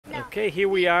Okay, here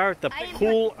we are at the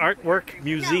Pool Artwork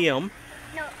Museum.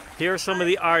 Here are some of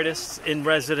the artists in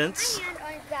residence.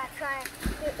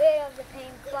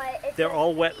 They're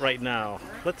all wet right now.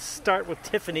 Let's start with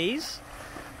Tiffany's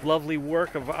lovely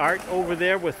work of art over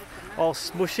there with all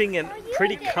smushing and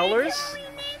pretty colors.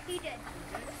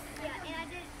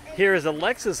 Here is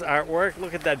Alexa's artwork.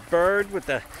 Look at that bird with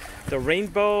the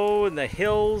rainbow and the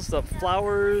hills, the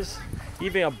flowers,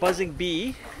 even a buzzing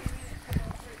bee.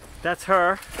 That's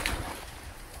her.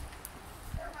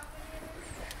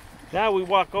 Now we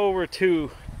walk over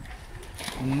to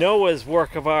Noah's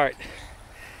work of art.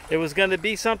 It was going to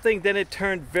be something, then it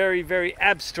turned very, very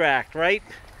abstract, right?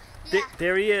 Yeah.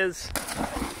 There he is.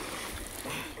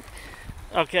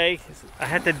 Okay, I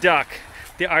had to duck.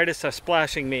 The artists are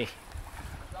splashing me.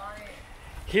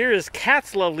 Here is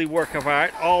Kat's lovely work of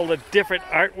art, all the different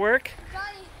artwork.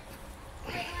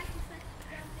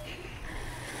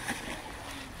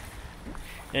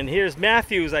 And here's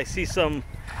Matthew's. I see some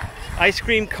ice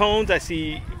cream cones, I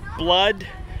see blood,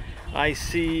 I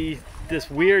see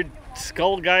this weird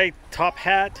skull guy top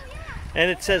hat, and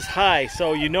it says hi,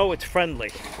 so you know it's friendly.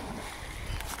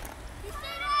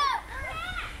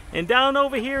 And down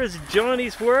over here is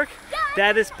Johnny's work.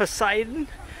 That is Poseidon,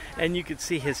 and you can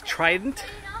see his trident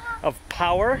of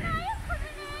power.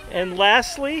 And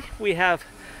lastly, we have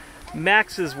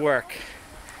Max's work.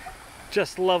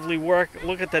 Just lovely work.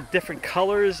 Look at the different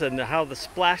colors and how the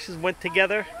splashes went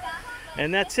together.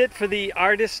 And that's it for the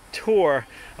artist tour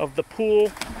of the Pool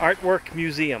Artwork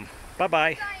Museum.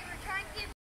 Bye-bye.